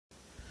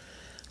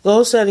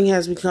Goal setting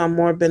has become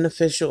more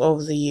beneficial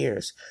over the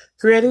years.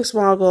 Creating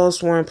small goals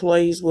for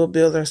employees will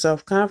build their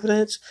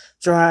self-confidence,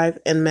 drive,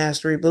 and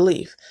mastery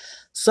belief.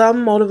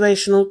 Some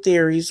motivational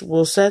theories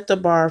will set the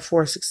bar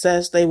for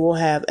success they will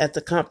have at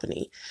the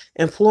company.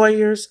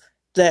 Employers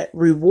that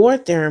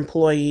reward their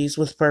employees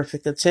with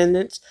perfect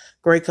attendance,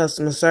 great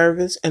customer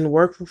service, and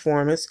work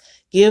performance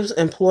gives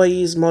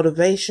employees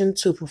motivation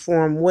to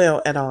perform well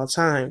at all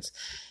times,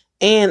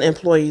 and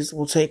employees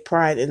will take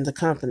pride in the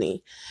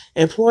company.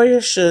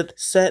 Employers should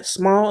set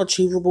small,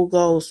 achievable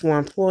goals for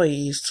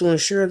employees to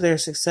ensure their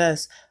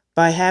success.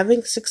 By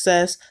having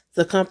success,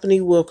 the company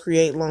will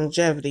create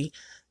longevity.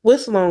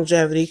 With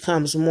longevity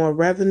comes more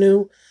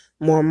revenue,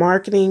 more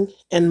marketing,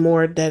 and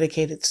more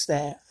dedicated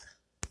staff.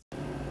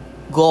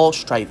 Goal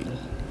striving.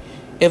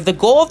 If the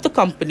goal of the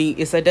company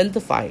is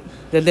identified,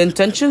 then the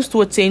intentions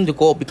to attain the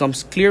goal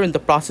becomes clear in the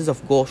process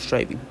of goal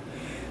striving.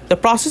 The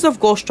process of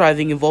goal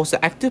striving involves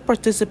the active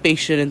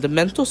participation in the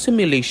mental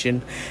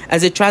simulation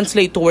as it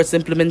translates towards the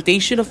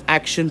implementation of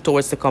action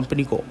towards the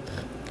company goal.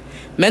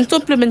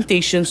 Mental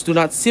implementations do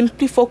not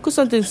simply focus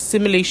on the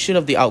simulation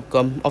of the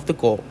outcome of the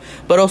goal,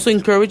 but also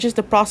encourages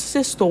the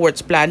processes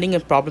towards planning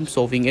and problem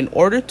solving in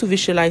order to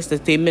visualize the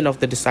attainment of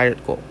the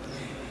desired goal.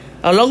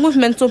 Along with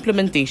mental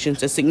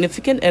implementations, a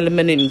significant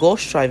element in goal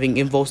striving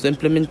involves the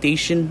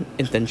implementation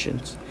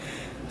intentions.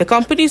 The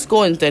company's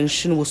goal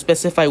intention will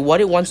specify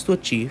what it wants to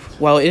achieve,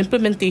 while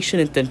implementation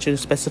intention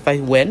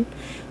specifies when,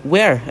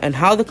 where, and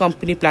how the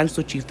company plans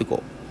to achieve the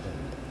goal.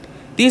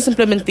 These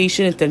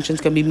implementation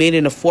intentions can be made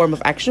in a form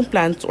of action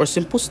plans or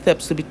simple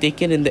steps to be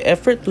taken in the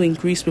effort to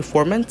increase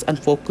performance and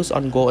focus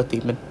on goal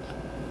attainment.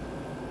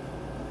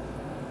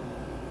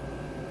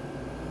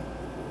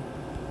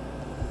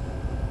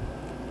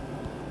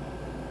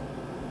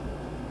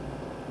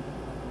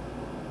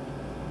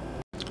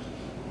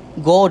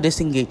 Goal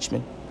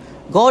disengagement.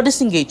 Goal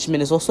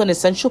disengagement is also an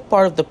essential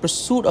part of the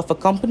pursuit of a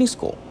company's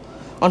goal.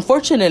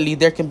 Unfortunately,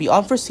 there can be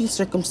unforeseen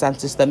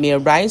circumstances that may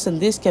arise, and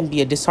this can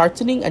be a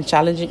disheartening and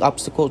challenging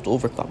obstacle to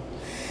overcome.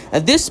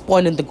 At this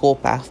point in the goal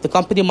path, the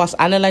company must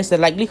analyze the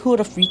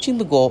likelihood of reaching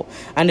the goal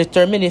and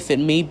determine if it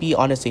may be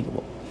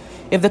unattainable.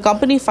 If the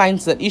company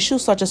finds that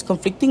issues such as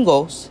conflicting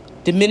goals,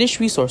 diminished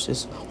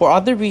resources, or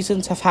other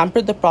reasons have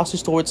hampered the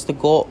process towards the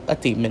goal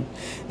attainment,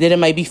 then it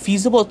might be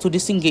feasible to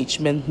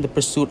disengagement the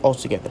pursuit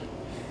altogether.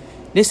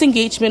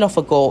 Disengagement of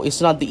a goal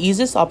is not the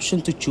easiest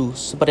option to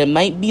choose, but it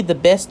might be the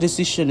best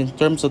decision in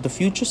terms of the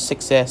future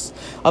success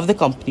of the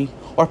company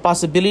or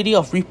possibility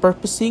of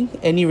repurposing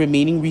any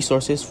remaining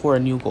resources for a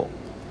new goal.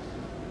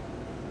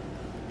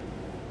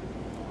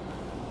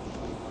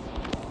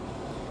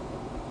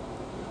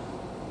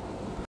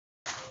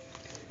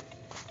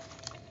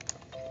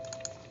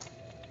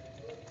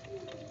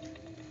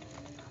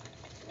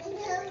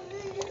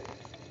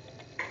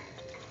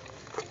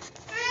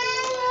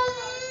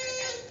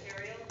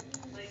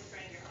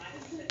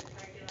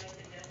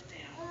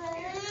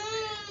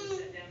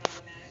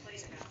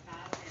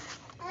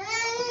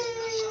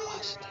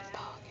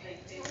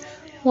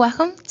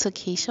 Welcome to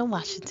Keisha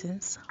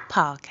Washington's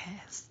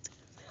podcast.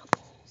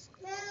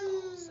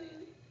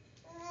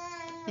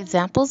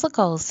 Examples of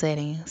goal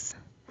settings.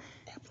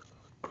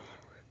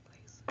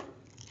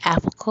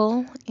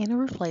 Applicable in a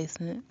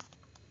replacement.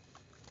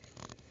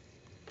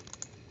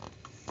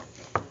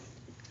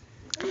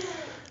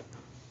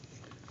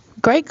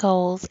 Great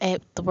goals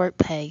at the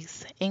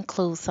workplace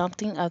include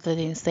something other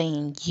than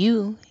saying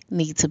you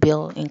need to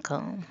build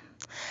income.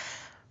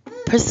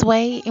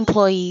 Persuade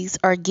employees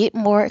or get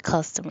more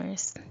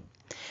customers.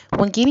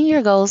 When getting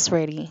your goals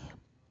ready,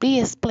 be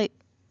explicit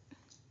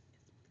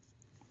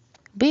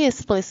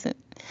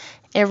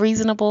and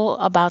reasonable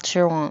about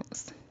your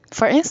wants.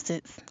 For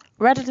instance,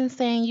 rather than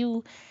saying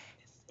you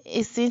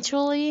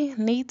essentially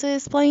need to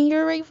explain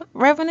your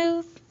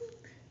revenues,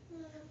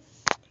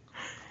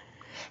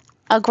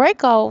 a great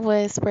goal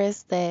will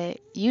express that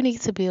you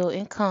need to build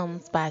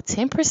incomes by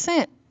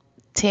 10%,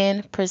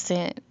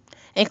 10%,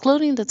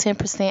 including the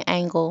 10%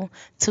 angle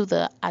to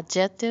the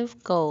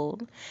objective goal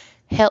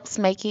helps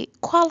make it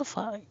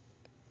qualified.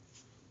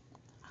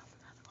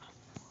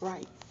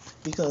 Right.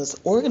 Because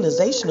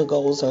organizational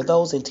goals are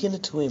those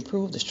intended to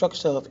improve the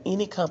structure of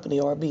any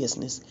company or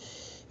business.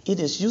 It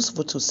is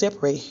useful to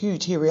separate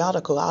huge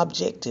hierarchical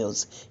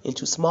objectives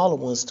into smaller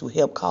ones to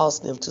help cause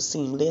them to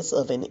seem less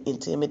of an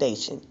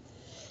intimidation.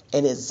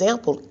 An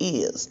example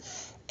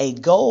is a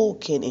goal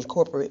can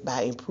incorporate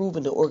by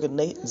improving the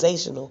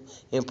organizational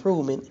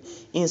improvement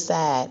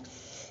inside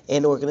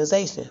an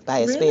organization by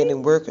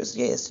expanding workers,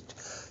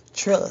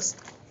 trust,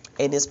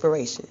 and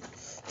inspiration.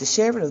 The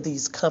sharing of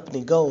these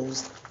company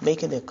goals,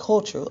 making a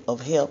culture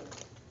of help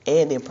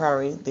and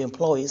empowering the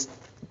employees'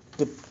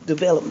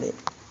 development.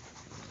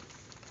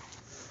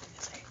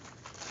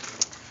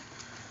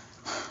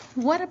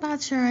 What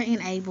about your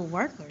enabled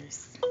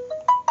workers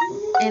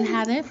and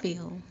how they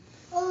feel?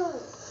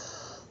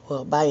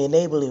 Well, by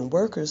enabling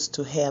workers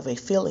to have a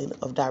feeling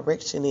of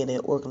direction in an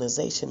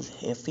organization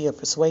and feel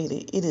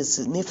persuaded, it is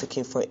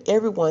significant for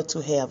everyone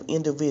to have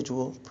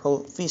individual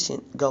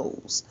proficient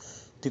goals.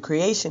 The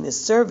creation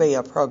is survey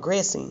of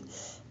progressing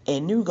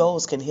And new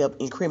goals can help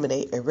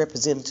incriminate a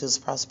representative's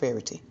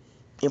prosperity.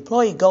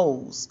 Employee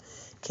goals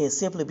can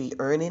simply be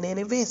earning an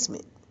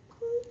advancement,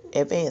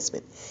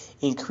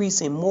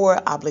 increasing more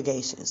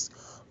obligations,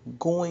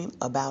 going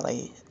about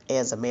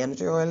as a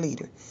manager or a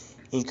leader,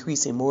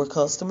 increasing more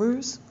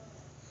customers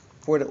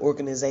for the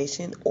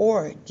organization,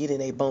 or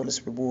getting a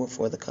bonus reward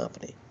for the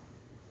company.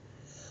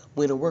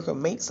 When a worker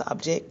makes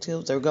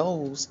objectives or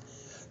goals,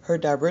 her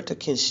director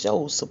can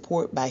show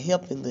support by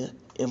helping the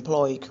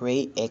employee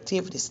create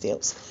activity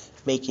steps,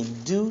 making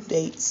due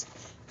dates,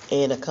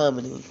 and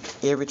accompanying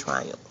every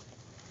triumph.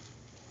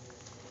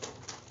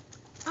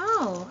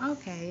 Oh,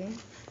 okay.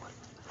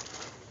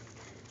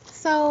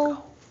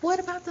 So, what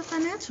about the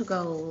financial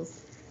goals?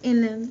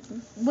 And then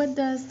what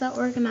does the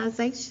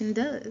organization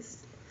does?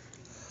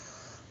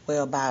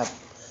 Well, by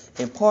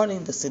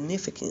imparting the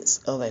significance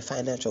of a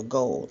financial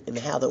goal and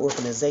how the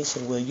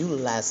organization will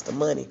utilize the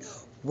money,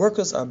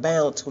 workers are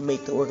bound to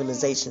make the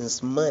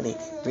organization's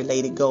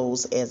money-related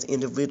goals as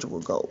individual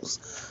goals.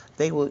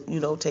 They will,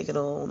 take it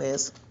on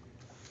as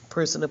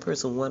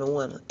person-to-person,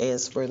 one-on-one,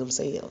 as for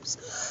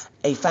themselves.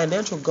 A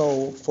financial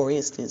goal, for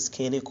instance,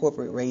 can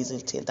incorporate raising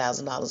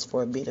 $10,000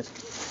 for a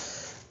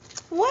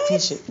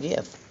What?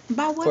 yeah,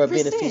 By what for a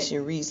percent?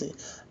 beneficent reason,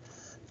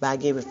 by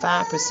giving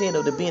 5%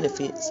 of the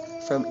benefits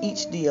from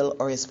each deal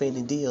or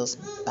expanding deals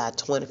by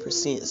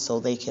 20% so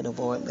they can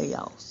avoid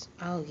layoffs.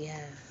 Oh, yeah.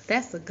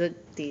 That's a good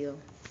deal.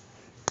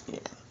 Yeah.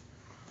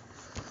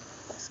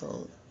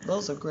 So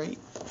those are great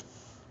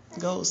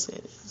goal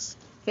settings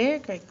Very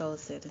great goal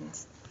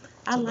settings.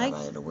 I to like.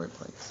 in the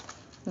workplace.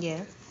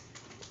 Yeah.